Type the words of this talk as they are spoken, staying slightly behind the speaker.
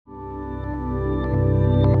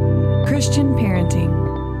Christian parenting.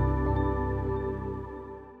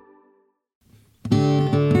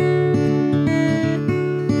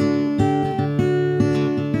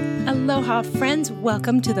 Aloha, friends.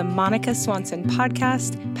 Welcome to the Monica Swanson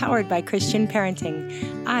podcast, powered by Christian Parenting.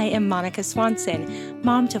 I am Monica Swanson,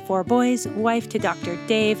 mom to 4 boys, wife to Dr.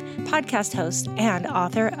 Dave, podcast host, and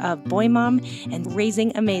author of Boy Mom and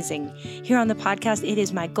Raising Amazing. Here on the podcast, it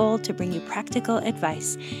is my goal to bring you practical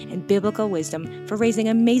advice and biblical wisdom for raising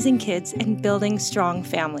amazing kids and building strong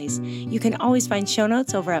families. You can always find show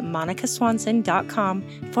notes over at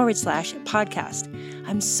monicaswanson.com/podcast.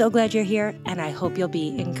 I'm so glad you're here, and I hope you'll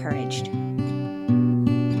be encouraged.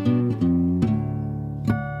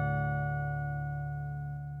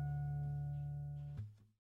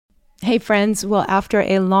 Hey friends, well, after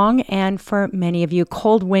a long and for many of you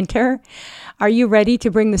cold winter, are you ready to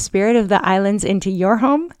bring the spirit of the islands into your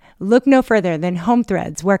home? Look no further than Home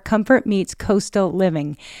Threads, where comfort meets coastal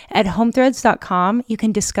living. At homethreads.com, you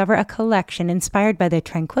can discover a collection inspired by the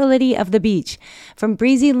tranquility of the beach. From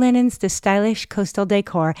breezy linens to stylish coastal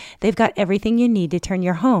decor, they've got everything you need to turn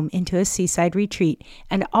your home into a seaside retreat,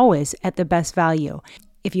 and always at the best value.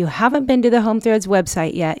 If you haven't been to the Home Threads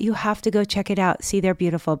website yet, you have to go check it out. See their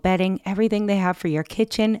beautiful bedding, everything they have for your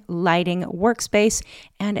kitchen, lighting, workspace,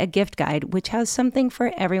 and a gift guide, which has something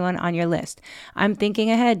for everyone on your list. I'm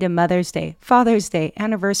thinking ahead to Mother's Day, Father's Day,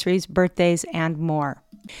 anniversaries, birthdays, and more.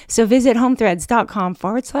 So visit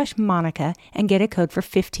homethreads.com/Monica and get a code for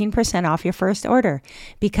 15% off your first order.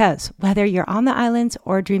 Because whether you're on the islands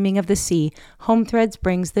or dreaming of the sea, Home Threads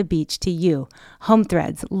brings the beach to you. Home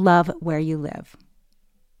Threads, love where you live.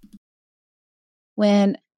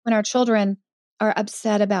 When our children are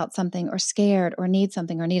upset about something or scared or need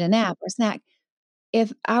something or need a nap or a snack,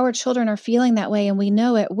 if our children are feeling that way and we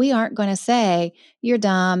know it, we aren't going to say, "You're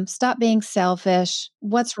dumb, stop being selfish,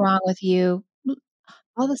 what's wrong with you?"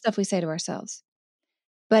 All the stuff we say to ourselves.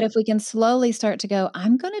 But if we can slowly start to go,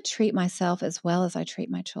 "I'm going to treat myself as well as I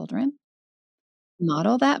treat my children."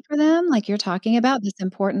 Model that for them, like you're talking about, this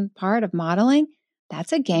important part of modeling,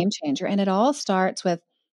 that's a game changer. And it all starts with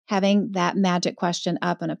having that magic question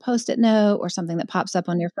up on a Post-it note or something that pops up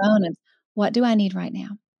on your phone. And what do I need right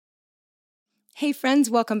now? Hey friends,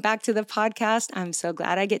 welcome back to the podcast. I'm so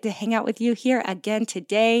glad I get to hang out with you here again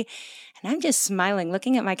today. And I'm just smiling,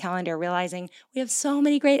 looking at my calendar, realizing we have so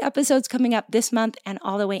many great episodes coming up this month and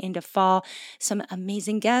all the way into fall. Some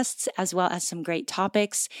amazing guests, as well as some great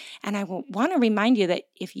topics. And I want to remind you that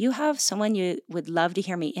if you have someone you would love to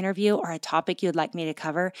hear me interview or a topic you'd like me to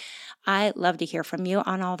cover, I love to hear from you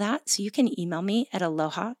on all that. So you can email me at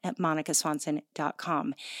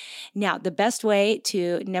aloha@monicaswanson.com. Now, the best way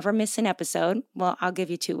to never miss an episode, well, I'll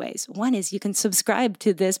give you 2 ways. One is you can subscribe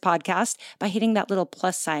to this podcast by hitting that little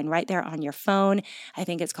plus sign right there on your phone. I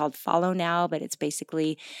think it's called Follow Now, but it's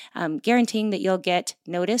basically guaranteeing that you'll get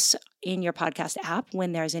notice in your podcast app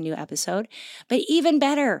when there's a new episode. But even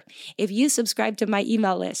better, if you subscribe to my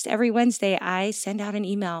email list, every Wednesday I send out an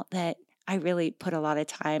email that I really put a lot of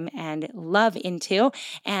time and love into.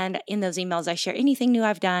 And in those emails, I share anything new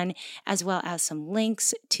I've done, as well as some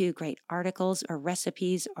links to great articles or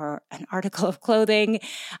recipes or an article of clothing.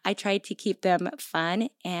 I try to keep them fun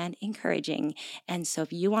and encouraging. And so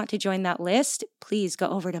if you want to join that list, please go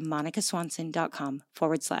over to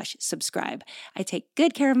monicaswanson.com/subscribe. I take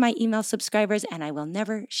good care of my email subscribers, and I will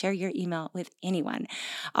never share your email with anyone.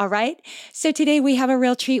 All right. So today we have a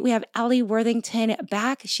real treat. We have Alli Worthington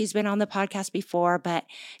back. She's been on the podcast before, but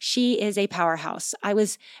she is a powerhouse. I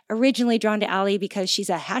was originally drawn to Alli because she's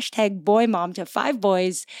a #boy mom to 5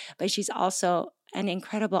 boys, but she's also an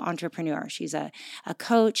incredible entrepreneur. She's a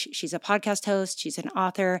coach, she's a podcast host, she's an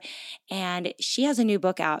author, and she has a new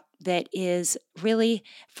book out that is really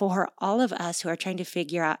for all of us who are trying to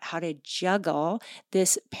figure out how to juggle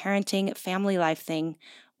this parenting family life thing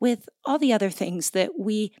with all the other things that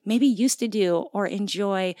we maybe used to do or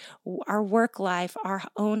enjoy, our work life, our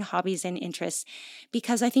own hobbies and interests.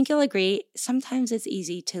 Because I think you'll agree, sometimes it's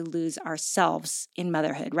easy to lose ourselves in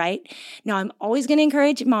motherhood, right? Now, I'm always going to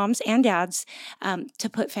encourage moms and dads to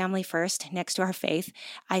put family first next to our faith.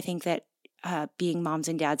 I think that being moms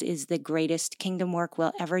and dads is the greatest kingdom work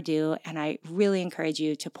we'll ever do. And I really encourage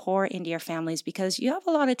you to pour into your families because you have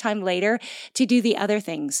a lot of time later to do the other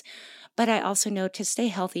things. But I also know to stay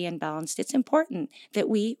healthy and balanced, it's important that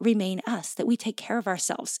we remain us, that we take care of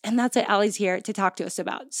ourselves. And that's what Alli's here to talk to us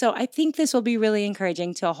about. So I think this will be really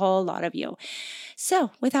encouraging to a whole lot of you.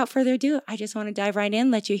 So without further ado, I just want to dive right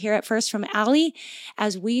in, let you hear it first from Alli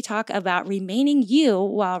as we talk about remaining you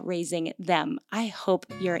while raising them. I hope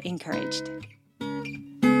you're encouraged.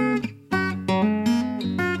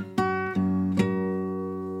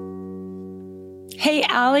 Hey,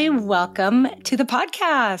 Alli, welcome to the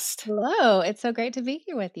podcast. Hello. It's so great to be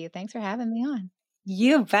here with you. Thanks for having me on.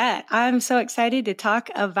 You bet. I'm so excited to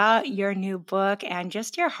talk about your new book and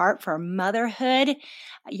just your heart for motherhood.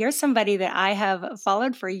 You're somebody that I have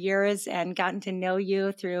followed for years and gotten to know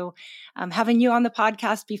you through having you on the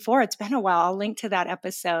podcast before. It's been a while. I'll link to that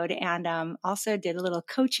episode, and also did a little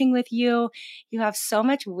coaching with you. You have so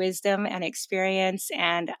much wisdom and experience,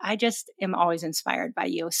 and I just am always inspired by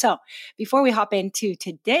you. So before we hop into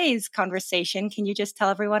today's conversation, can you just tell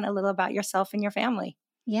everyone a little about yourself and your family?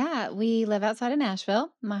 Yeah, we live outside of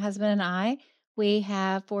Nashville. My husband and I, we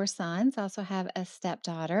have 4 sons. I also have a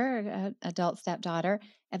stepdaughter, an adult stepdaughter,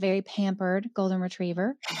 a very pampered golden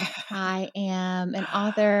retriever. I am an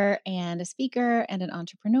author and a speaker and an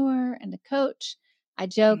entrepreneur and a coach. I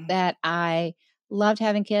joke that I loved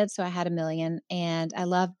having kids, so I had a million, and I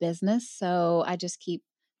love business, so I just keep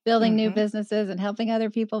building new Mm-hmm. businesses and helping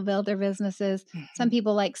other people build their businesses. Some Mm-hmm.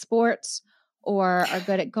 people like sports or are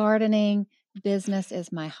good at gardening. Business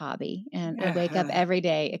is my hobby, and I wake up Uh-huh. every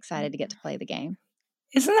day excited to get to play the game.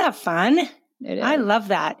 Isn't that fun? It I is. love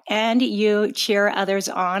that. And you cheer others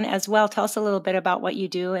on as well. Tell us a little bit about what you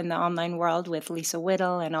do in the online world with Lisa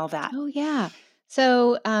Whittle and all that. Oh, yeah.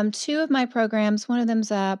 So, 2 of my programs, one of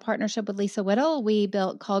them's a partnership with Lisa Whittle. We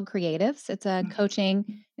built called Creatives. It's a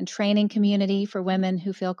coaching and training community for women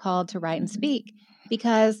who feel called to write and speak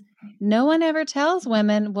because no one ever tells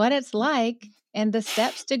women what it's like and the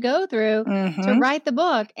steps to go through to Mm-hmm. write the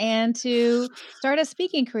book and to start a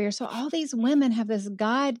speaking career. So, all these women have this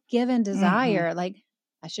God given Mm-hmm. desire like,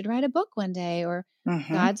 I should write a book one day, or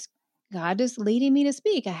Mm-hmm. God's God is leading me to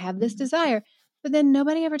speak. I have this desire. But then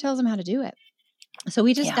nobody ever tells them how to do it. So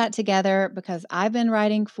we just Yeah. got together because I've been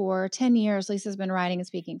writing for 10 years. Lisa's been writing and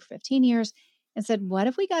speaking for 15 years, and said, what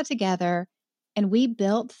if we got together and we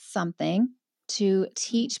built something to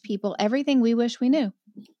teach people everything we wish we knew?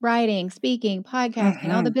 Writing, speaking,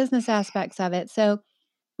 podcasting, all the Mm-hmm. business aspects of it. So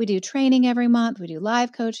we do training every month, we do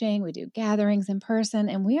live coaching, we do gatherings in person,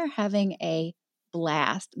 and we are having a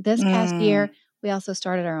blast. This past Mm. year, we also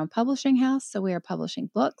started our own publishing house. So we are publishing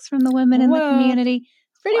books from the women in the Whoa. community.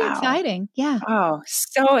 It's pretty Wow. exciting. Yeah. Oh,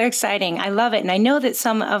 so exciting. I love it. And I know that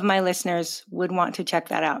some of my listeners would want to check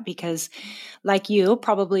that out because, like you,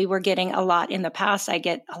 probably were getting a lot in the past. I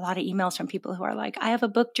get a lot of emails from people who are like, I have a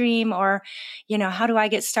book dream, or, how do I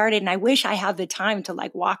get started? And I wish I had the time to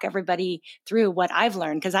like walk everybody through what I've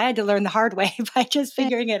learned because I had to learn the hard way by just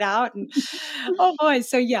figuring it out. And oh boy.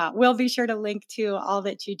 So yeah, we'll be sure to link to all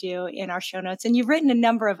that you do in our show notes. And you've written a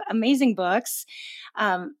number of amazing books.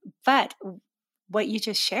 But what you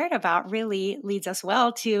just shared about really leads us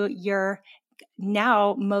well to your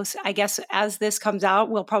now most, I guess, as this comes out,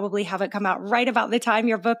 we'll probably have it come out right about the time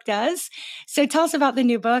your book does. So tell us about the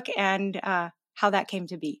new book and how that came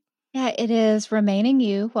to be. Yeah, it is Remaining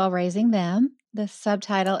You While Raising Them. The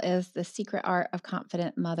subtitle is The Secret Art of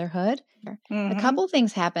Confident Motherhood. A Mm-hmm. couple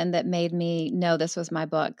things happened that made me know this was my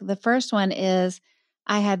book. The first one is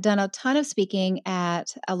I had done a ton of speaking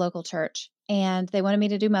at a local church, and they wanted me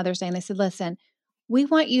to do Mother's Day. And they said, listen, we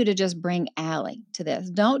want you to just bring Alli to this.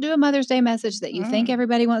 Don't do a Mother's Day message that you think Mm.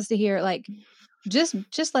 everybody wants to hear. Like,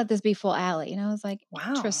 just let this be full Alli. And I was like,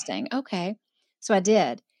 Wow. interesting. Okay. So I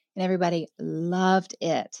did. And everybody loved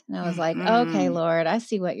it. And I was like, okay, Mm-hmm. Lord, I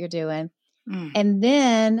see what you're doing. Mm. And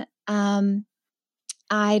then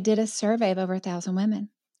I did a survey of over 1,000 women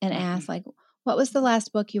and Mm-hmm. asked, like, what was the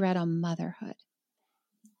last book you read on motherhood?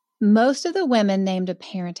 Most of the women named a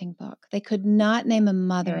parenting book. They could not name a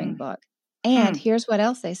mothering Mm. book. And here's what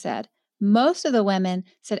else they said. Most of the women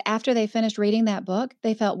said after they finished reading that book,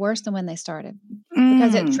 they felt worse than when they started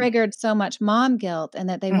because it Mm. triggered so much mom guilt and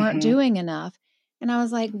that they weren't Mm-hmm. doing enough. And I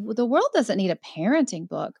was like, the world doesn't need a parenting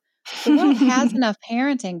book. The world has enough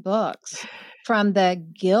parenting books from the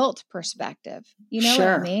guilt perspective. You know what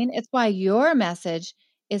I Sure. mean? It's why your message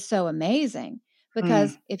is so amazing. Mm.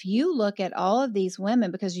 Because if you look at all of these women,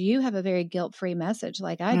 because you have a very guilt free message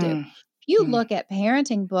like I do, Mm. if you Mm. look at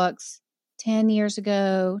parenting books 10 years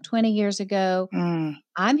ago, 20 years ago, Mm.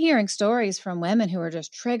 I'm hearing stories from women who were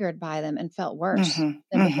just triggered by them and felt worse Mm-hmm.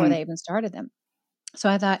 than before Mm-hmm. they even started them. So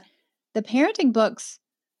I thought the parenting books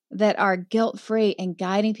that are guilt free and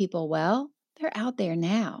guiding people well, they're out there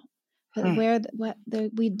now. But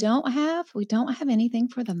Mm. we don't have anything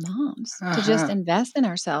for the moms to just Uh-huh. invest in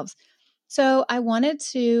ourselves. So I wanted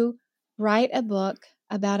to write a book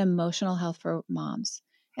about emotional health for moms.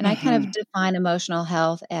 And I kind Mm-hmm. of define emotional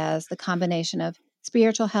health as the combination of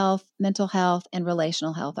spiritual health, mental health, and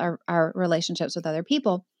relational health, our relationships with other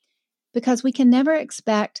people, because we can never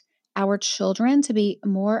expect our children to be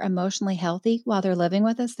more emotionally healthy while they're living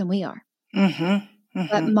with us than we are. Mm-hmm.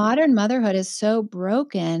 But modern motherhood is so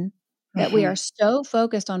broken that we are so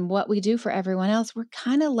focused on what we do for everyone else, we're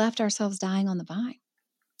kind of left ourselves dying on the vine.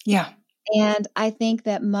 Yeah. And I think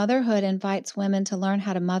that motherhood invites women to learn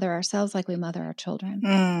how to mother ourselves like we mother our children.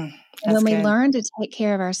 And when we learn to take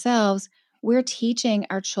care of ourselves, we're teaching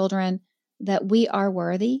our children that we are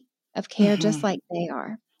worthy of care just like they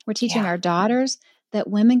are. We're teaching our daughters that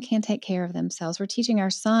women can take care of themselves. We're teaching our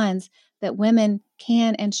sons that women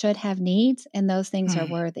can and should have needs, and those things are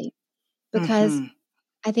worthy. Because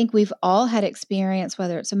I think we've all had experience,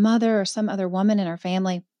 whether it's a mother or some other woman in our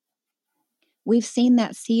family, we've seen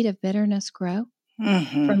that seed of bitterness grow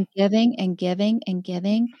from giving and giving and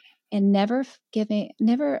giving and never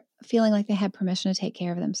feeling like they had permission to take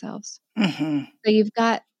care of themselves. So you've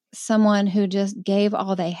got someone who just gave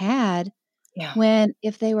all they had when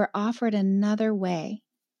if they were offered another way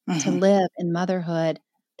to live in motherhood,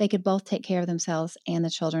 they could both take care of themselves and the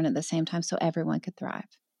children at the same time so everyone could thrive.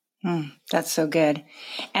 That's so good.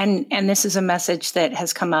 And this is a message that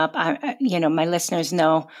has come up. My listeners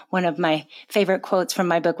know one of my favorite quotes from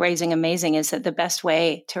my book, Raising Amazing, is that the best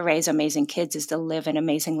way to raise amazing kids is to live an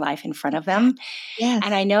amazing life in front of them. Yes.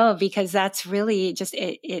 And I know because that's really just,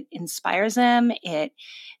 it inspires them. It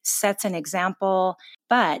sets an example,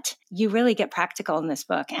 but you really get practical in this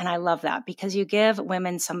book. And I love that because you give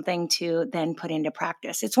women something to then put into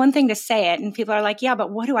practice. It's one thing to say it and people are like, yeah, but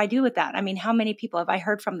what do I do with that? I mean, how many people have I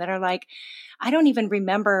heard from that are like, I don't even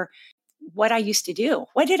remember what I used to do.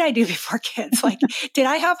 What did I do before kids? Like, did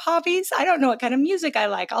I have hobbies? I don't know what kind of music I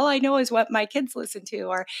like. All I know is what my kids listen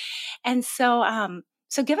to.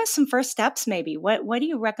 So give us some first steps, maybe. What do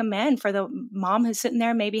you recommend for the mom who's sitting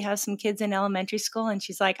there, maybe has some kids in elementary school and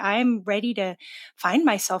she's like, I'm ready to find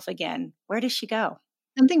myself again. Where does she go?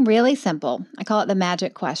 Something really simple. I call it the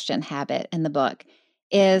magic question habit in the book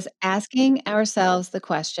is asking ourselves the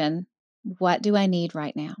question, what do I need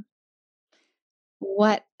right now?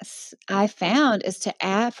 What I found is to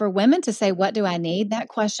add for women to say, what do I need? That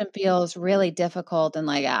question feels really difficult and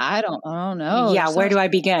like, I don't know. Yeah. There's so Where much. do I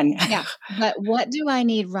begin? Yeah. But what do I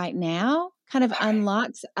need right now kind of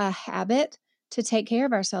unlocks a habit to take care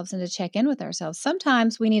of ourselves and to check in with ourselves.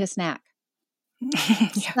 Sometimes we need a snack.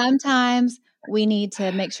 Yeah. Sometimes we need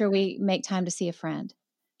to make sure we make time to see a friend.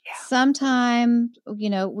 Yeah. Sometimes,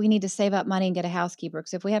 we need to save up money and get a housekeeper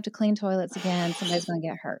because if we have to clean toilets again, somebody's going to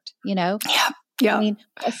get hurt, Yeah. I Yeah. mean,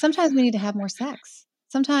 sometimes we need to have more sex.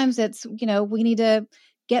 Sometimes it's, we need to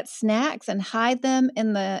get snacks and hide them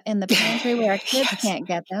in the pantry where our kids Yes. can't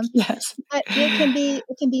get them. Yes. But it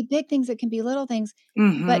can be big things, it can be little things.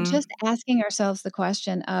 But just asking ourselves the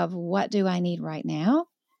question of what do I need right now?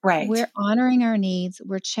 Right. We're honoring our needs,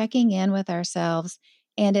 we're checking in with ourselves,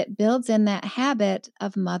 and it builds in that habit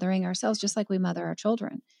of mothering ourselves just like we mother our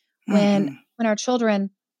children. When our children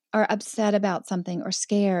are upset about something or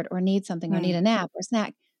scared or need something or need a nap or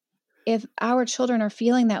snack, if our children are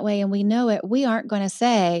feeling that way and we know it, we aren't going to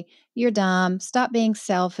say, you're dumb, stop being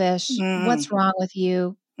selfish, what's wrong with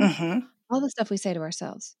you? All the stuff we say to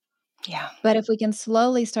ourselves. Yeah. But if we can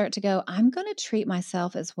slowly start to go, I'm going to treat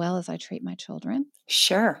myself as well as I treat my children.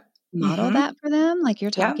 Sure. Model that for them, like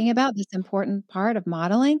you're talking about, this important part of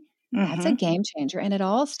modeling, that's a game changer. And it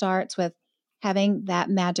all starts with having that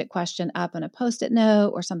magic question up on a Post-it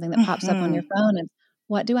note or something that pops up on your phone. And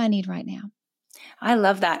what do I need right now? I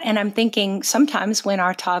love that. And I'm thinking sometimes when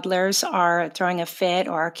our toddlers are throwing a fit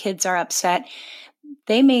or our kids are upset,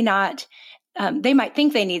 they may not, they might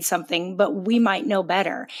think they need something, but we might know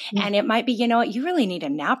better. Yeah. And it might be, you know what, you really need a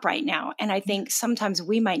nap right now. And I think sometimes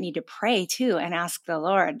we might need to pray too and ask the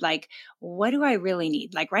Lord, like, what do I really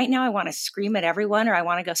need? Like right now, I want to scream at everyone or I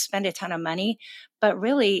want to go spend a ton of money. But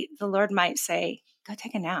really, the Lord might say, go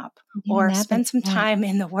take a nap or spend some time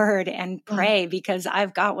in the Word and pray because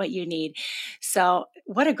I've got what you need. So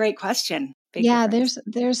what a great question. Big difference.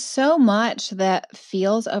 There's so much that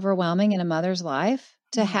feels overwhelming in a mother's life.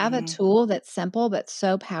 To have a tool that's simple but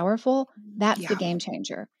so powerful, that's the game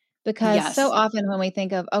changer. Because so often when we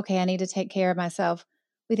think of, okay, I need to take care of myself,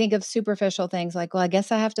 we think of superficial things like, well, I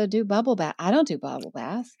guess I have to do bubble bath. I don't do bubble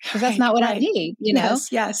baths because that's not what I need, Yes.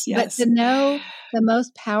 But to know the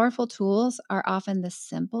most powerful tools are often the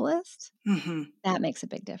simplest, that makes a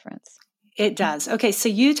big difference. It does. Okay, so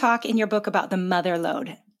you talk in your book about the mother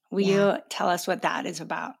load. Will you tell us what that is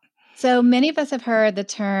about? So many of us have heard the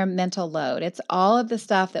term mental load. It's all of the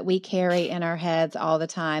stuff that we carry in our heads all the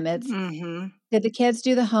time. It's did the kids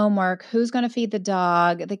do the homework? Who's going to feed the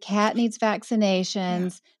dog? The cat needs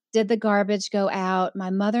vaccinations. Did the garbage go out? My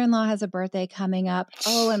mother-in-law has a birthday coming up.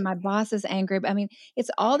 Oh, and my boss is angry. I mean, it's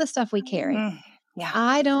all the stuff we carry.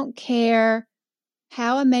 I don't care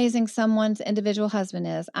how amazing someone's individual husband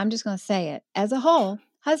is, I'm just going to say it. As a whole,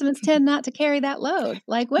 husbands tend not to carry that load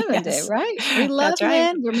like women do, Yes, right? We love that's right.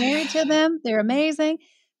 men. We're married to them. They're amazing,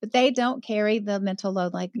 but they don't carry the mental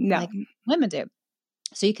load No. like women do.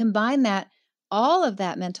 So you combine that, all of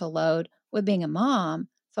that mental load with being a mom.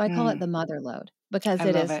 So I call it Mm, the mother load because I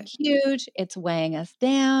it love is it. huge. It's weighing us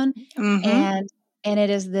down, Mm-hmm. and it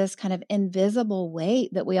is this kind of invisible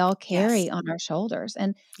weight that we all Yes. carry on our shoulders.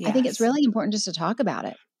 And I think it's Yes. really important just to talk about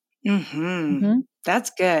it. Mm-hmm. Mhm.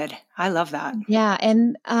 That's good. I love that. Yeah,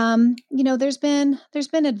 and there's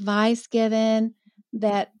been advice given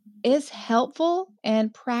that is helpful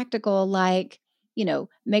and practical, like,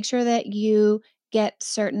 make sure that you get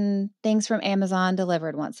certain things from Amazon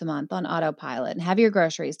delivered once a month on autopilot and have your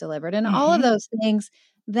groceries delivered and all of Mm-hmm. those things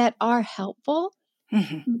that are helpful.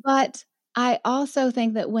 Mm-hmm. But I also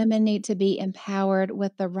think that women need to be empowered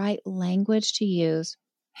with the right language to use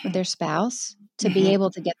with their spouse to be Mm-hmm.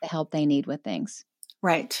 able to get the help they need with things.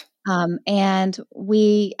 Right. And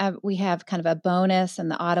we have kind of a bonus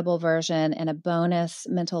and the Audible version and a bonus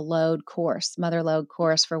mental load course, mother load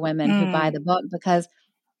course for women who buy Mm, the book, because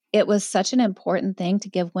it was such an important thing to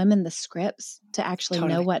give women the scripts to actually know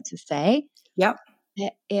totally. what to say. Yep.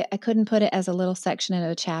 I couldn't put it as a little section in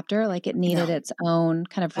a chapter. Like, it needed No, its own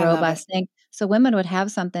kind of I love it. robust thing. So women would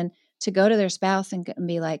have something to go to their spouse and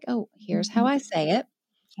be like, oh, here's how I say it.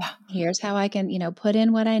 Yeah. Here's how I can, put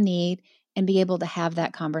in what I need and be able to have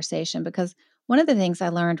that conversation. Because one of the things I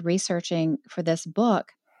learned researching for this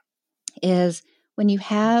book is when you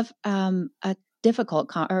have a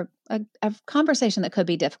difficult or a conversation that could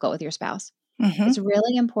be difficult with your spouse, Mm-hmm. it's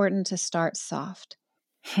really important to start soft.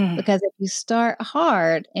 Because if you start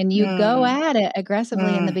hard and you go Mm, at it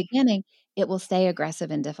aggressively in the mm, beginning, it will stay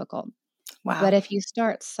aggressive and difficult. wow. But if you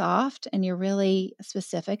start soft and you're really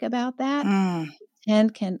specific about that, Mm,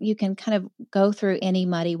 and you can kind of go through any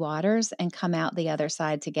muddy waters and come out the other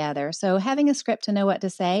side together. So having a script to know what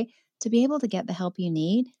to say, to be able to get the help you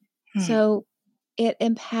need. mm, So it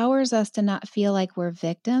empowers us to not feel like we're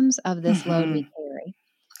victims of this load mm-hmm. we carry.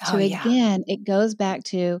 Oh, To yeah. again, it goes back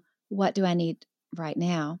to, what do I need right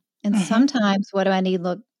now? And Mm-hmm. sometimes what do I need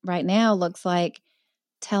right now looks like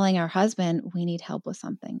telling our husband, we need help with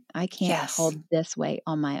something. I can't Yes. hold this weight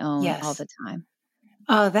on my own all Yes. the time.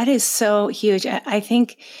 Oh, that is so huge. I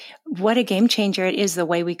think what a game changer it is, the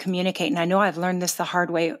way we communicate. And I know I've learned this the hard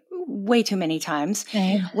way too many times.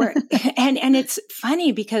 Same. Where and it's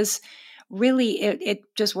funny because really it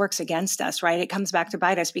just works against us, right? It comes back to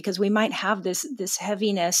bite us because we might have this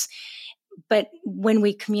heaviness, but when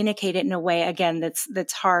we communicate it in a way, again,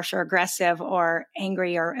 that's harsh or aggressive or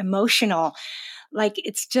angry or emotional, like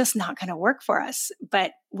it's just not going to work for us.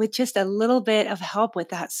 But with just a little bit of help with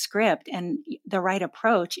that script and the right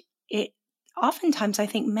approach, it oftentimes I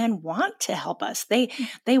think men want to help us. They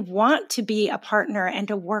want to be a partner and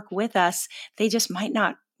to work with us. They just might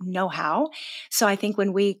not know how. So I think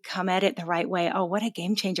when we come at it the right way, oh, what a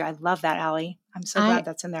game changer. I love that, Alli. I'm so I glad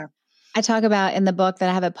that's in there. I talk about in the book that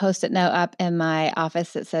I have a Post-it note up in my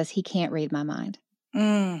office that says, he can't read my mind.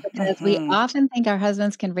 Because we Mm-hmm. often think our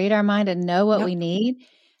husbands can read our mind and know what Nope. we need.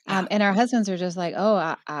 Yeah. And our husbands are just like,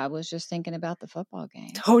 oh, I was just thinking about the football game,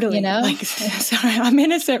 Totally. Like, sorry, I'm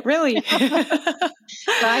innocent, really.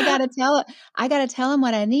 So I gotta tell him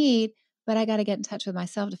what I need, but I gotta get in touch with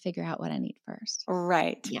myself to figure out what I need first.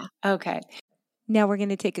 Right. Yeah. Okay. Now we're going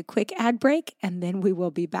to take a quick ad break and then we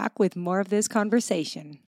will be back with more of this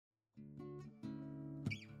conversation.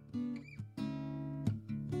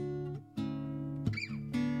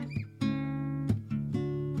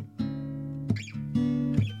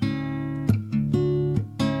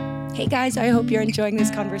 Hey guys, I hope you're enjoying this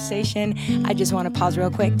conversation. I just want to pause real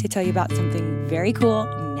quick to tell you about something very cool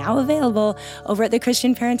now available over at the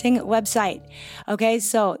Christian Parenting website. Okay,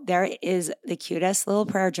 so there is the cutest little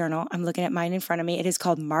prayer journal. I'm looking at mine in front of me. It is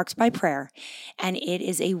called Marked by Prayer, and it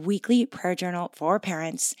is a weekly prayer journal for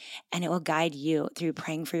parents, and it will guide you through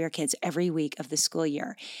praying for your kids every week of the school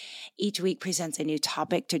year. Each week presents a new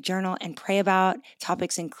topic to journal and pray about.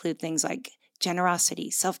 Topics include things like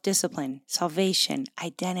generosity, self-discipline, salvation,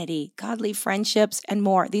 identity, godly friendships, and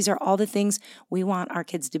more. These are all the things we want our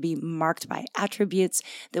kids to be marked by, attributes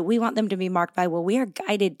that we want them to be marked by. Well, we are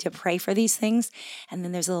guided to pray for these things. And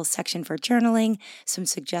then there's a little section for journaling, some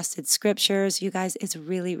suggested scriptures. You guys, it's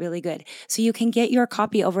really, really good. So you can get your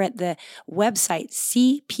copy over at the website,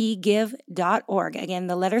 cpgive.org. Again,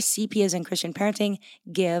 the letter CP is in Christian Parenting,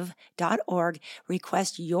 give.org.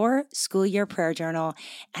 Request your school year prayer journal,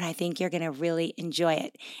 and I think you're going to really enjoy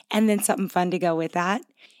it. And then something fun to go with that.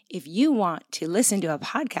 If you want to listen to a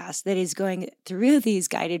podcast that is going through these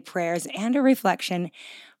guided prayers and a reflection,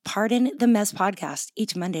 Pardon the Mess podcast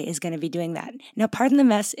each Monday is going to be doing that. Now, Pardon the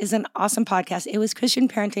Mess is an awesome podcast. It was Christian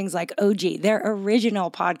Parenting's like OG, their original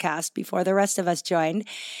podcast before the rest of us joined.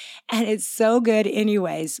 And it's so good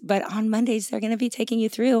anyways. But on Mondays, they're going to be taking you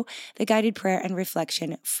through the guided prayer and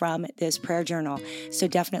reflection from this prayer journal. So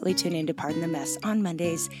definitely tune in to Pardon the Mess on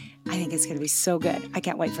Mondays. I think it's going to be so good. I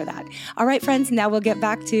can't wait for that. All right, friends, now we'll get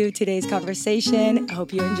back to today's conversation. I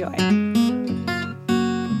hope you enjoy.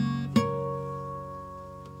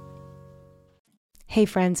 Hey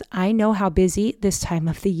friends, I know how busy this time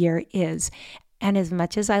of the year is. And as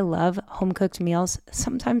much as I love home-cooked meals,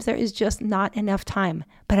 sometimes there is just not enough time.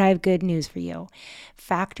 But I have good news for you.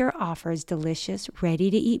 Factor offers delicious,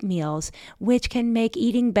 ready-to-eat meals, which can make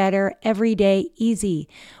eating better every day easy.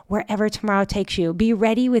 Wherever tomorrow takes you, be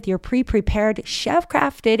ready with your pre-prepared,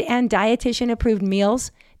 chef-crafted, and dietitian-approved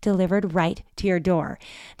meals delivered right to your door.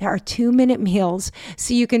 There are 2-minute meals,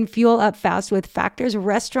 so you can fuel up fast with Factor's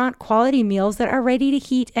restaurant quality meals that are ready to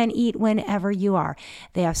heat and eat whenever you are.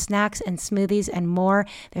 They have snacks and smoothies and more.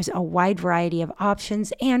 There's a wide variety of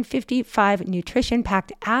options and 55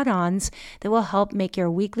 nutrition-packed add-ons that will help make your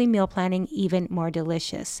weekly meal planning even more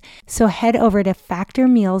delicious. So head over to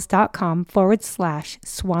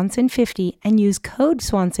factormeals.com/Swanson50 and use code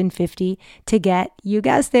Swanson50 to get, you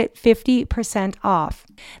guessed it, 50% off.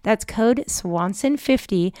 That's code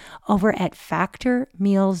Swanson50 over at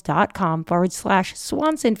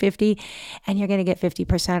factormeals.com/Swanson50, and you're going to get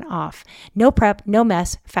 50% off. No prep, no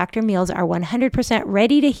mess. Factor meals are 100%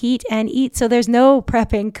 ready to heat and eat, so there's no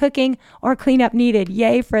prepping, cooking, or cleanup needed.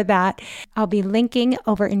 Yay for that. I'll be linking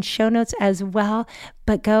over in show notes as well,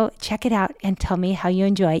 but go check it out and tell me how you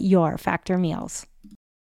enjoy your Factor meals.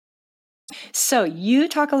 So you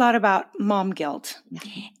talk a lot about mom guilt,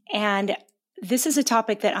 and this is a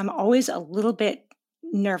topic that I'm always a little bit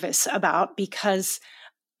nervous about because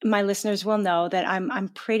my listeners will know that I'm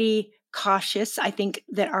pretty cautious. I think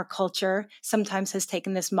that our culture sometimes has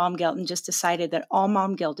taken this mom guilt and just decided that all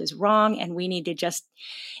mom guilt is wrong and we need to just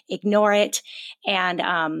ignore it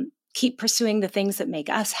and keep pursuing the things that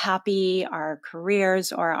make us happy, our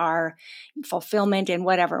careers or our fulfillment in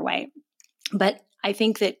whatever way. But I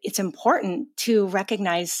think that it's important to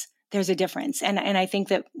recognize there's a difference. And I think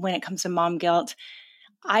that when it comes to mom guilt,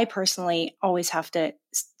 I personally always have to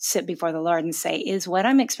sit before the Lord and say, is what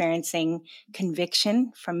I'm experiencing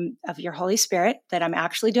conviction of your Holy Spirit that I'm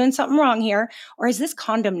actually doing something wrong here? Or is this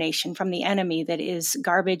condemnation from the enemy that is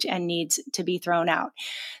garbage and needs to be thrown out?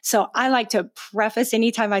 So I like to preface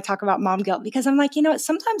anytime I talk about mom guilt because I'm like, you know what,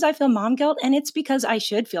 sometimes I feel mom guilt and it's because I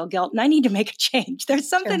should feel guilt and I need to make a change. There's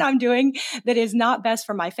something I'm doing that is not best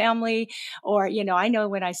for my family. Or, you know, I know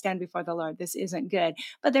when I stand before the Lord, this isn't good,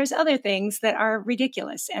 but there's other things that are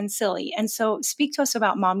ridiculous and silly. And so speak to us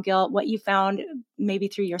about mom guilt, what you found maybe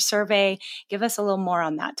through your survey. Give us a little more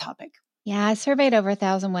on that topic. Yeah, I surveyed over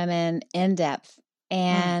 1,000 women in depth,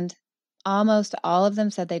 and almost all of them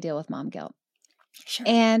said they deal with mom guilt. Sure.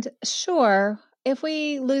 And sure, if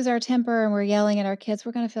we lose our temper and we're yelling at our kids,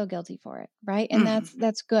 we're going to feel guilty for it, right? And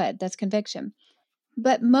that's good. That's conviction.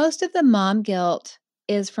 But most of the mom guilt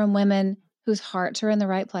is from women whose hearts are in the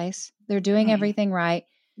right place. They're doing everything right,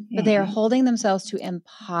 but they are holding themselves to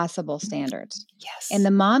impossible standards. Yes. And the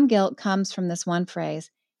mom guilt comes from this one phrase,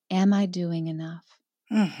 am I doing enough?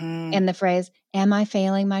 And the phrase, am I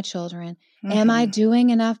failing my children? Am I doing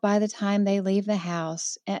enough by the time they leave the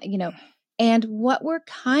house? You know, and what we're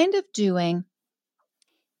kind of doing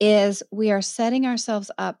is we are setting ourselves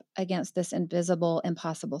up against this invisible,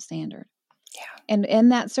 impossible standard. Yeah. And in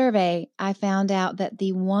that survey, I found out that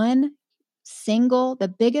the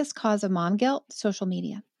biggest cause of mom guilt, social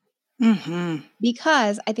media.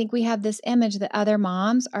 Because I think we have this image that other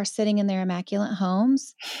moms are sitting in their immaculate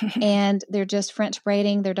homes and they're just French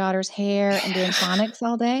braiding their daughter's hair and doing phonics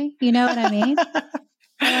all day. You know what I mean?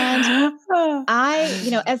 And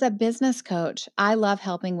as a business coach, I love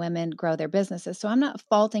helping women grow their businesses. So I'm not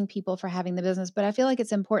faulting people for having the business, but I feel like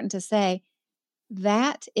it's important to say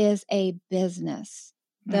that is a business.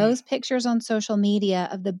 Those pictures on social media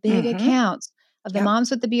of the big accounts of the moms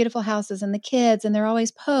with the beautiful houses and the kids, and they're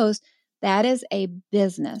always posts, that is a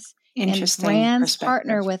business. Interesting. And brands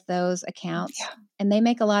partner with those accounts and they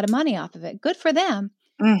make a lot of money off of it. Good for them.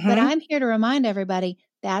 But I'm here to remind everybody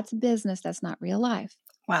that's business. That's not real life.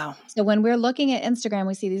 Wow. So when we're looking at Instagram,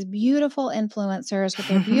 we see these beautiful influencers with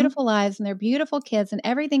their beautiful lives and their beautiful kids and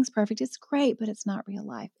everything's perfect. It's great, but it's not real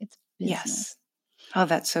life. It's business. Yes. Oh,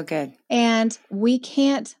 that's so good. And we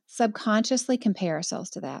can't subconsciously compare ourselves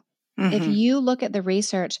to that. If you look at the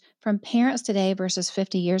research from parents today versus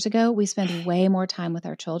 50 years ago, we spend way more time with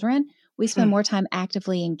our children. We spend more time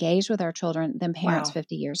actively engaged with our children than parents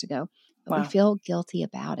 50 years ago. but we Wow. feel guilty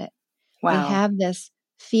about it. We Wow. have this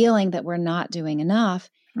feeling that we're not doing enough.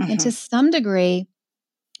 And Mm-hmm. to some degree,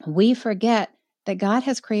 we forget that God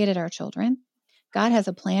has created our children. God has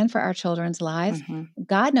a plan for our children's lives. Mm-hmm.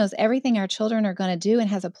 God knows everything our children are going to do and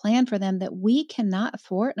has a plan for them that we cannot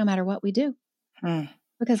thwart no matter what we do,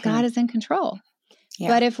 because God is in control. Yeah.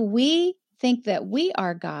 But if we think that we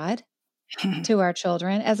are God to our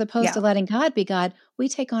children, as opposed to letting God be God, we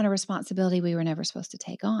take on a responsibility we were never supposed to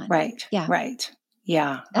take on. Right. Yeah. Right.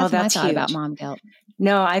 Yeah. That's my that's thought huge. about mom guilt.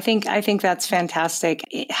 No, I think that's fantastic.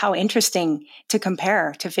 How interesting to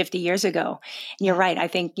compare to 50 years ago. And you're right. I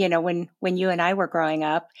think, when you and I were growing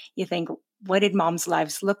up, you think, what did moms'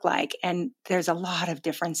 lives look like? And there's a lot of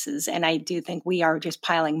differences. And I do think we are just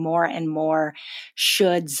piling more and more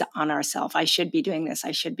shoulds on ourselves. I should be doing this.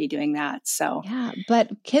 I should be doing that. So yeah, but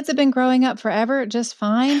kids have been growing up forever just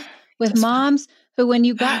fine with just fine. moms who, when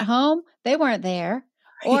you got home, they weren't there.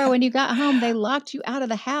 Or Yeah. when you got home, they locked you out of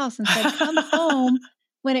the house and said, come home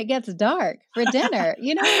when it gets dark for dinner.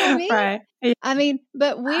 You know what I mean? Right. I mean,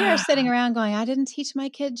 but we are sitting around going, I didn't teach my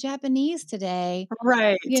kid Japanese today.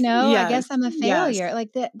 Right. I Yes. guess I'm a Yes. failure.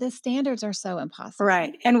 Like the standards are so impossible.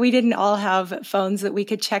 Right. And we didn't all have phones that we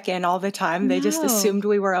could check in all the time. They just No. assumed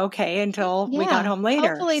we were okay until we got home later.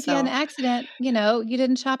 Hopefully if you had an accident, you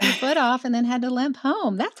didn't chop your foot off and then had to limp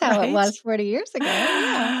home. That's how it Right. was 40 years ago.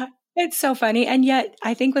 Yeah. It's so funny. And yet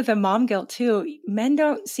I think with the mom guilt too, men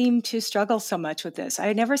don't seem to struggle so much with this.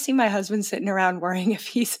 I never see my husband sitting around worrying if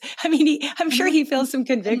I'm sure he feels some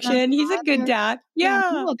conviction. He's a good dad. Yeah.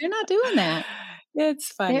 No, they're not doing that.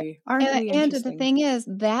 It's They're, funny. Aren't we and the interesting? thing is,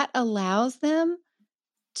 that allows them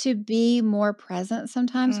to be more present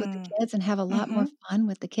sometimes with the kids and have a lot more fun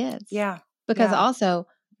with the kids. Yeah. Because also,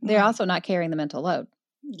 they're also not carrying the mental load.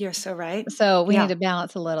 You're so right. So we need to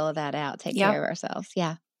balance a little of that out, take Yeah. care of ourselves.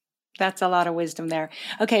 Yeah. That's a lot of wisdom there.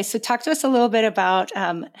 Okay, so talk to us a little bit about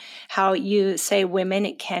how you say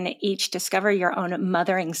women can each discover your own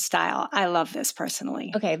mothering style. I love this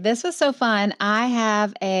personally. Okay, this was so fun. I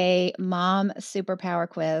have a mom superpower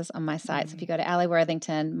quiz on my site. So if you go to Alli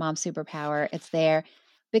Worthington, Mom Superpower, it's there.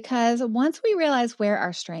 Because once we realize where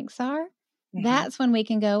our strengths are, that's when we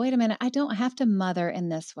can go, wait a minute, I don't have to mother in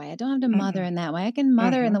this way. I don't have to mother in that way. I can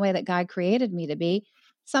mother in the way that God created me to be.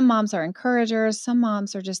 Some moms are encouragers. Some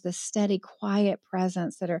moms are just this steady, quiet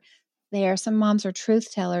presence that are there. Some moms are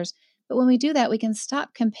truth tellers. But when we do that, we can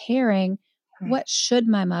stop comparing what should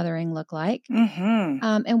my mothering look like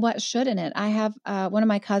and what shouldn't it. I have one of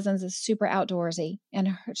my cousins is super outdoorsy,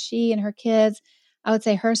 and she and her kids, I would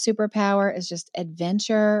say her superpower is just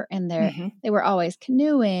adventure, and they were always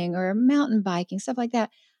canoeing or mountain biking, stuff like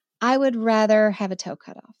that. I would rather have a toe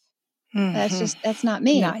cut off. That's not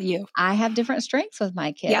me. Not you. I have different strengths with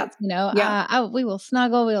my kids. Yep. We will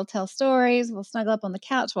snuggle, we'll tell stories, we'll snuggle up on the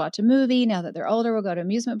couch, watch a movie. Now that they're older, we'll go to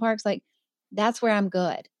amusement parks. Like, that's where I'm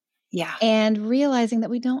good. Yeah. And realizing that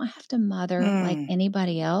we don't have to mother like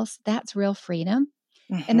anybody else, that's real freedom.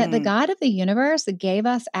 And that the God of the universe gave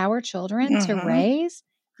us our children to raise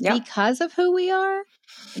because of who we are.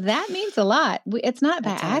 That means a lot. It's not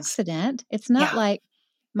by accident. It's not like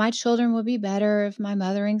my children would be better if my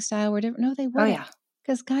mothering style were different. No, they wouldn't.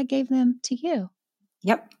 Because God gave them to you.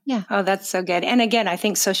 Yep. Yeah. Oh, that's so good. And again, I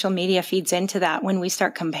think social media feeds into that. When we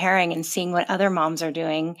start comparing and seeing what other moms are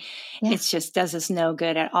doing, it just does us no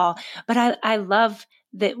good at all. But I love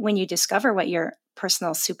that when you discover what your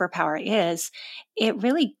personal superpower is, it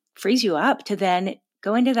really frees you up to then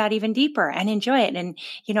go into that even deeper and enjoy it. And,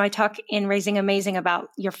 I talk in Raising Amazing about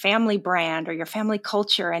your family brand or your family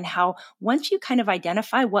culture, and how once you kind of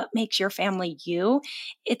identify what makes your family you,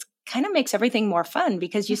 it's kind of makes everything more fun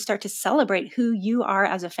because you start to celebrate who you are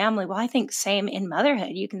as a family. Well, I think same in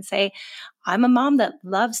motherhood. You can say, I'm a mom that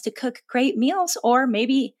loves to cook great meals, or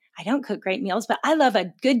maybe I don't cook great meals, but I love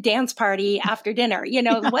a good dance party after dinner.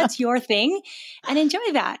 What's your thing? And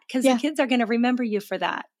enjoy that, because the kids are going to remember you for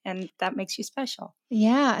that. And that makes you special.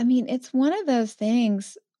 Yeah. I mean, it's one of those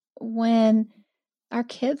things when our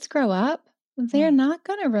kids grow up, they're not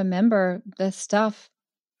going to remember the stuff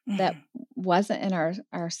that wasn't in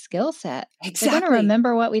our skill set. Exactly. They're going to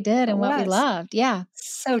remember what we did and what we loved. Yeah.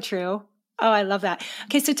 So true. Oh, I love that.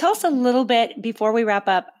 Okay, so tell us a little bit before we wrap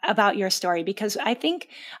up about your story, because I think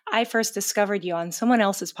I first discovered you on someone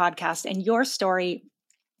else's podcast, and your story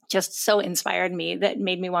just so inspired me that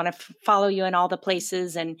made me want to follow you in all the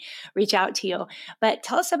places and reach out to you. But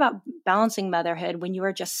tell us about balancing motherhood when you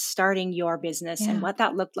were just starting your business and what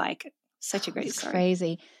that looked like. Such a great story.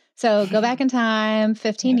 Crazy. So go back in time,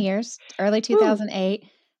 15 years, early 2008.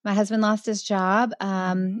 My husband lost his job.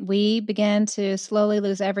 We began to slowly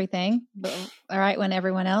lose everything, but right when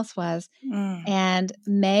everyone else was. And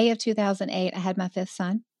May of 2008, I had my fifth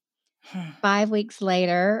son. 5 weeks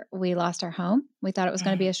later, we lost our home. We thought it was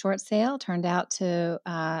going to be a short sale. Turned out to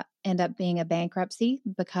end up being a bankruptcy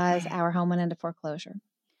because our home went into foreclosure.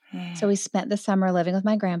 So we spent the summer living with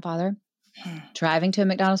my grandfather, driving to a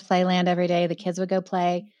McDonald's Playland every day. The kids would go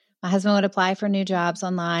play. My husband would apply for new jobs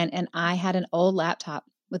online, and I had an old laptop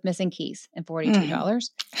with missing keys and $42.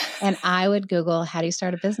 And I would Google, how do you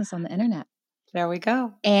start a business on the internet? There we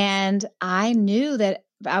go. And I knew that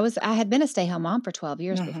I had been a stay-home mom for 12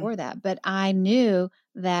 years before that, but I knew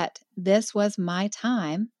that this was my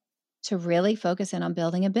time to really focus in on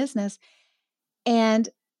building a business. And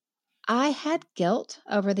I had guilt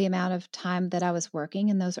over the amount of time that I was working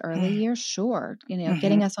in those early years. Sure,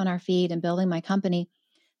 getting us on our feet and building my company,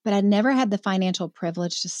 but I never had the financial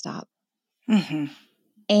privilege to stop.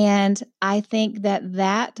 And I think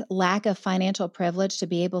that lack of financial privilege to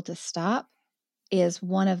be able to stop is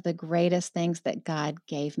one of the greatest things that God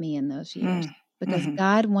gave me in those years, because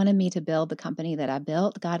God wanted me to build the company that I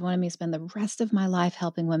built. God wanted me to spend the rest of my life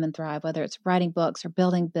helping women thrive, whether it's writing books or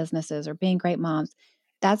building businesses or being great moms.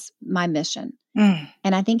 That's my mission. And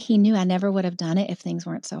I think He knew I never would have done it if things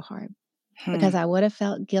weren't so hard, because I would have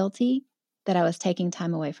felt guilty that I was taking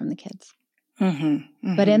time away from the kids.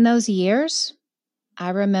 But in those years, I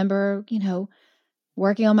remember,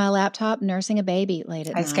 working on my laptop, nursing a baby late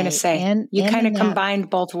at night. I was going to say, you kind of combined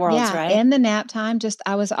both worlds, right? In the nap time,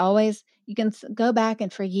 I was always, you can go back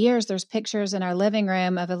and for years, there's pictures in our living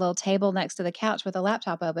room of a little table next to the couch with a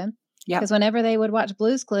laptop open. Because whenever they would watch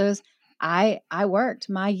Blue's Clues, I worked.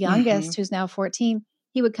 My youngest, who's now 14,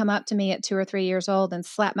 he would come up to me at 2 or 3 years old and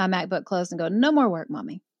slap my MacBook closed and go, "No more work,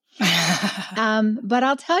 mommy." But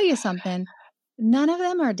I'll tell you something, none of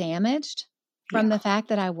them are damaged from the fact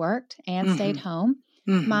that I worked and stayed home.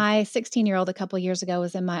 My 16-year-old a couple of years ago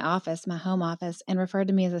was in my office, my home office, and referred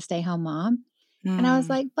to me as a stay-home mom. And I was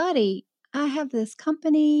like, "Buddy, I have this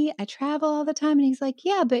company. I travel all the time." And he's like,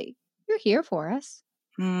 "Yeah, but you're here for us."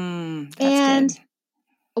 That's and good.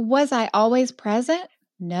 Was I always present?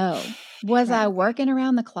 No. Was I working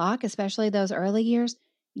around the clock, especially those early years?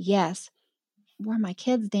 Yes. Were my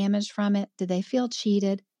kids damaged from it? Did they feel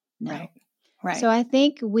cheated? No. Right. So I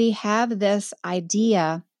think we have this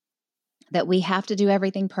idea that we have to do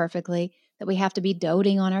everything perfectly, that we have to be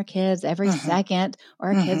doting on our kids every second,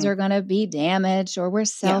 or our kids are going to be damaged, or we're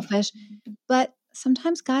selfish. But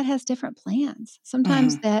sometimes God has different plans.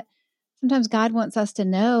 Sometimes God wants us to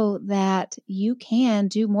know that you can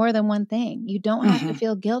do more than one thing. You don't have to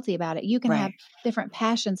feel guilty about it. You can have different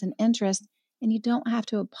passions and interests, and you don't have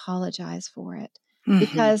to apologize for it.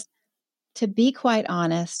 Because to be quite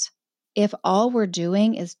honest, if all we're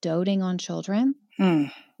doing is doting on children,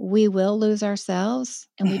 we will lose ourselves,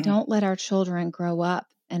 and we don't let our children grow up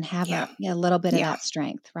and have a little bit of that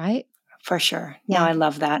strength, right? For sure. No, I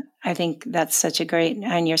love that. I think that's such a great,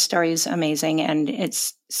 and your story is amazing, and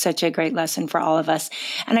it's such a great lesson for all of us.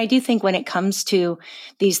 And I do think when it comes to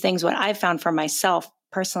these things, what I've found for myself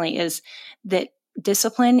personally is that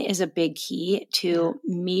discipline is a big key to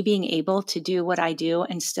me being able to do what I do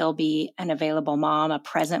and still be an available mom, a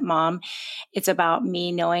present mom. It's about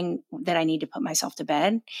me knowing that I need to put myself to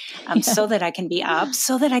bed so that I can be up,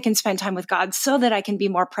 so that I can spend time with God, so that I can be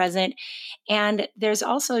more present. And there's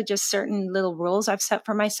also just certain little rules I've set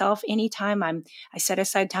for myself. Anytime I set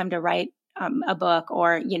aside time to write a book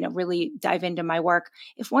or, really dive into my work.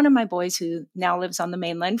 If one of my boys who now lives on the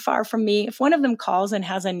mainland far from me, if one of them calls and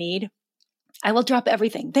has a need, I will drop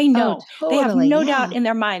everything. They know. They have no doubt in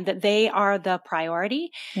their mind that they are the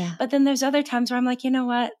priority. But then there's other times where I'm like, you know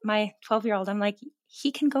what? My 12-year-old, I'm like, he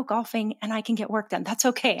can go golfing and I can get work done. That's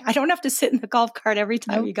okay. I don't have to sit in the golf cart every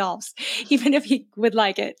time he golfs, even if he would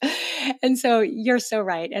like it. And so you're so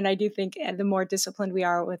right. And I do think the more disciplined we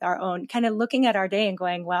are with our own, kind of looking at our day and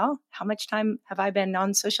going, well, how much time have I been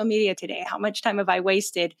on social media today? How much time have I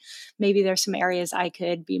wasted? Maybe there's some areas I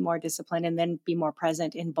could be more disciplined and then be more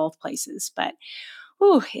present in both places. But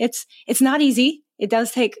it's not easy. It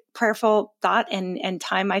does take prayerful thought and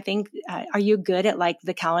time, I think. Are you good at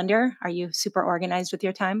the calendar? Are you super organized with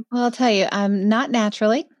your time? Well, I'll tell you, I'm not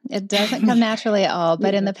naturally. It doesn't come naturally at all.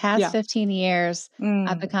 But in the past 15 years,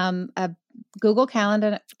 I've become a Google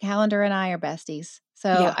Calendar and I are besties.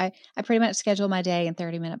 So I pretty much schedule my day in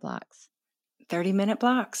 30-minute blocks. 30-minute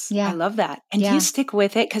blocks. I Yeah. love that. And do you Yeah. stick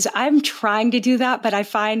with it? Because I'm trying to do that, but I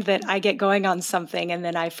find that I get going on something and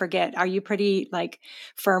then I forget. Are you pretty like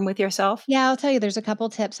firm with yourself? Yeah, I'll tell you, there's a couple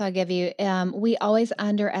tips I'll give you. We always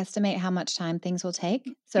underestimate how much time things will take.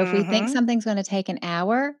 So if we think Mm-hmm. something's going to take an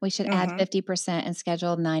hour, we should add Mm-hmm. 50% and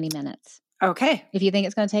schedule 90 minutes. Okay. If you think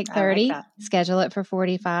it's going to take I like 30, that. schedule it for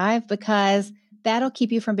 45 because that'll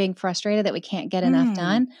keep you from being frustrated that we can't get enough Mm.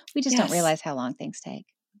 done. We just don't Yes. realize how long things take.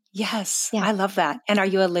 Yes. Yeah. I love that. And are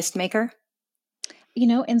you a list maker?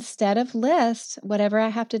 Instead of lists, whatever I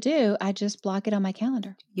have to do, I just block it on my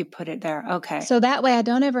calendar. You put it there. Okay. So that way I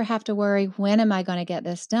don't ever have to worry, when am I going to get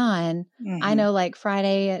this done? I Mm-hmm. know like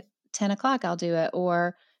Friday at 10 o'clock I'll do it.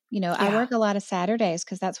 Or, I Yeah. work a lot of Saturdays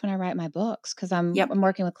because that's when I write my books because I'm Yep.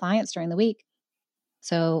 working with clients during the week.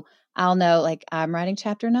 So I'll know like I'm writing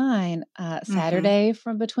chapter 9, Mm-hmm. Saturday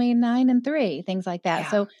from between 9 and 3, things like that. Yeah.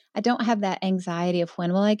 So I don't have that anxiety of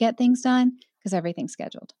when will I get things done because everything's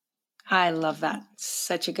scheduled. I love that.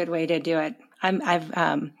 Such a good way to do it.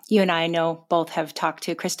 You and I know both have talked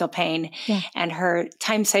to Crystal Payne Yeah. and her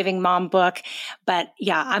time saving mom book. But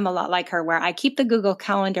yeah, I'm a lot like her where I keep the Google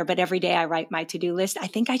Calendar, but every day I write my to-do list. I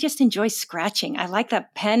think I just enjoy scratching. I like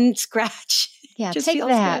that pen scratch. Yeah. Just Take feels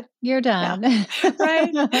good. that. You're Yeah. done.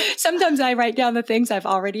 Right. Sometimes I write down the things I've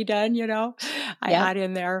already done, I Yep. add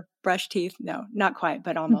in there brush teeth. No, not quite,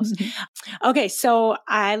 but almost. Okay, so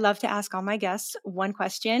I love to ask all my guests one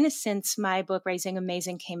question. Since my book, Raising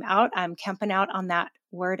Amazing, came out, I'm camping out on that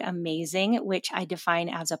word amazing, which I define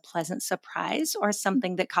as a pleasant surprise or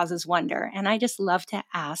something that causes wonder. And I just love to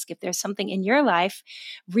ask if there's something in your life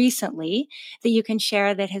recently that you can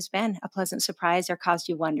share that has been a pleasant surprise or caused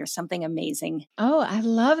you wonder, something amazing. Oh, I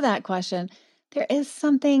love that question. There is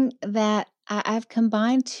something that I've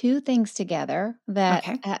combined two things together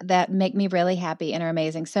Okay. that make me really happy and are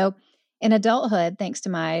amazing. So, in adulthood, thanks to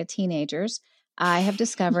my teenagers, I have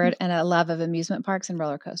discovered a love of amusement parks and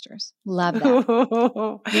roller coasters. Love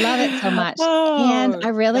that. Love it so much. And Oh, I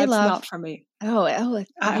really that's love not for me. you Roller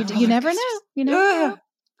never know. coasters. You never know. Ugh.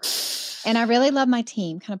 And I really love my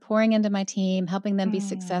team, kind of pouring into my team, helping them be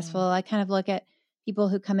successful. Mm, I kind of look at people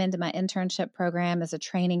who come into my internship program as a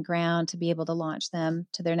training ground to be able to launch them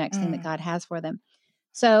to their next thing that God mm. has for them.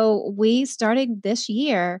 So we started this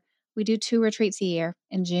year. We do 2 retreats a year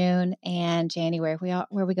in June and January.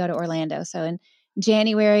 Where we go to Orlando. So in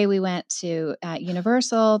January we went to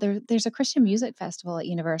Universal. There's a Christian music festival at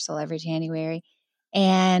Universal every January.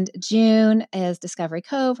 And June is Discovery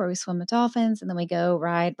Cove, where we swim with dolphins, and then we go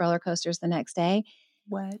ride roller coasters the next day.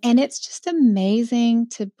 What? And it's just amazing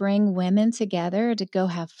to bring women together to go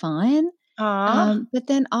have fun, Aw. but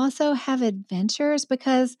then also have adventures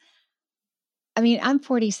because, I mean, I'm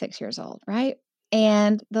 46 years old, right?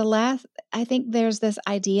 And I think there's this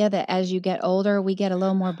idea that as you get older, we get a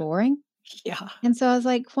little more boring. Yeah. And so I was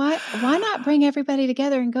like, why not bring everybody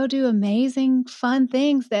together and go do amazing, fun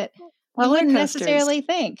things that you Roller wouldn't coasters. necessarily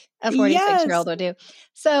think a 46-year-old Yes. would do.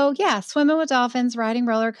 So yeah, swimming with dolphins, riding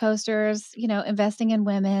roller coasters, investing in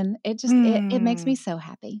women. It makes me Mm. so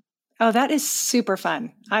happy. Oh, that is super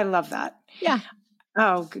fun. I love that. Yeah.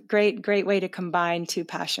 Oh, great, great way to combine two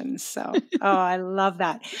passions. So, I love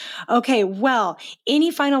that. Okay, well,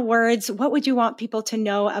 any final words? What would you want people to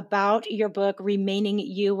know about your book, Remaining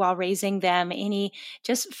You While Raising Them? Any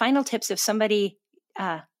just final tips if somebody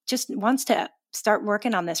just wants to start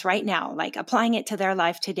working on this right now, like applying it to their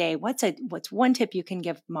life today? What's one tip you can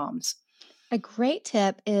give moms? A great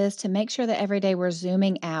tip is to make sure that every day we're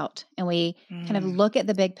zooming out and we kind of Mm, look at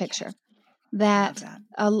the big yes, picture. I love That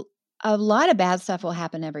that. a lot of bad stuff will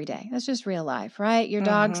happen every day. That's just real life, right? Your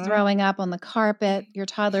dog's Mm-hmm. throwing up on the carpet, your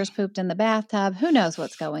toddler's pooped in the bathtub. Who knows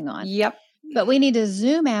what's going on? Yep. But we need to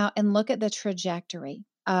zoom out and look at the trajectory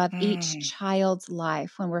of each Mm, child's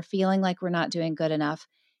life when we're feeling like we're not doing good enough.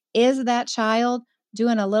 Is that child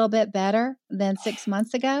doing a little bit better than 6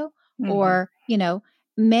 months ago? mm-hmm. Or,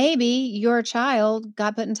 maybe your child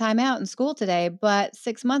got put in timeout in school today, but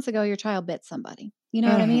 6 months ago, your child bit somebody. You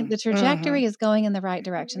know what I mean? Mm-hmm. The Mm-hmm. trajectory is going in the right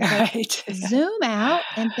direction. So Right. zoom out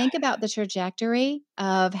and think about the trajectory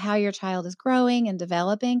of how your child is growing and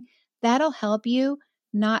developing. That'll help you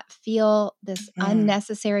not feel this Mm,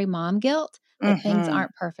 unnecessary mom guilt that things mhm.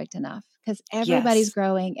 aren't perfect enough because everybody's Yes,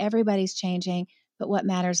 growing, everybody's changing, but what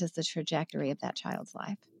matters is the trajectory of that child's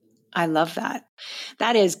life. I love that.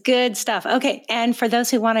 That is good stuff. Okay, and for those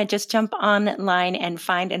who want to just jump online and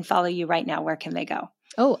find and follow you right now, where can they go?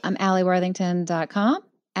 Oh, I'm AlliWorthington.com,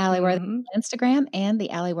 Alli Worthington Mhm. on Instagram, and the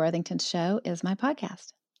Alli Worthington Show is my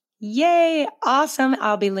podcast. Yay, awesome.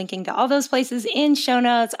 I'll be linking to all those places in show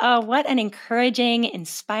notes. Oh, what an encouraging,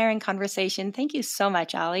 inspiring conversation. Thank you so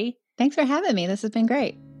much, Alli. Thanks for having me. This has been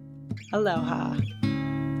great. Aloha.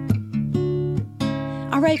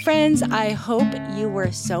 All right, friends, I hope you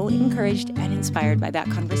were so encouraged and inspired by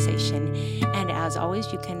that conversation. And as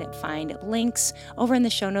always, you can find links over in the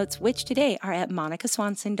show notes, which today are at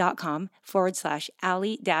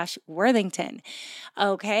monicaswanson.com/Alli-Worthington.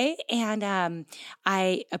 Okay. And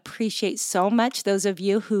I appreciate so much those of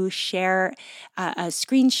you who share a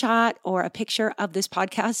screenshot or a picture of this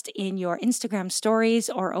podcast in your Instagram stories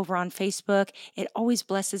or over on Facebook. It always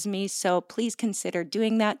blesses me. So please consider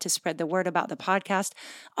doing that to spread the word about the podcast.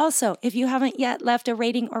 Also, if you haven't yet left a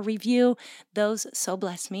rating or review, those so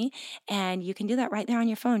bless me. And you can do that right there on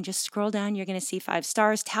your phone. Just scroll down. You're going to see 5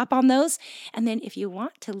 stars. Tap on those. And then if you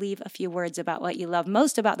want to leave a few words about what you love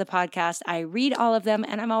most about the podcast, I read all of them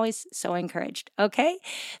and I'm always so encouraged. Okay.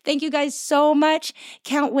 Thank you guys so much.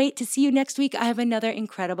 Can't wait to see you next week. I have another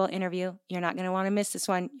incredible interview. You're not going to want to miss this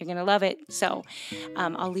one. You're going to love it. So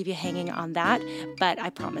I'll leave you hanging on that, but I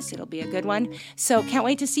promise it'll be a good one. So can't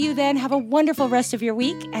wait to see you then. Have a wonderful rest of your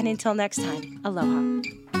week. And until next time,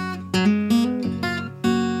 aloha.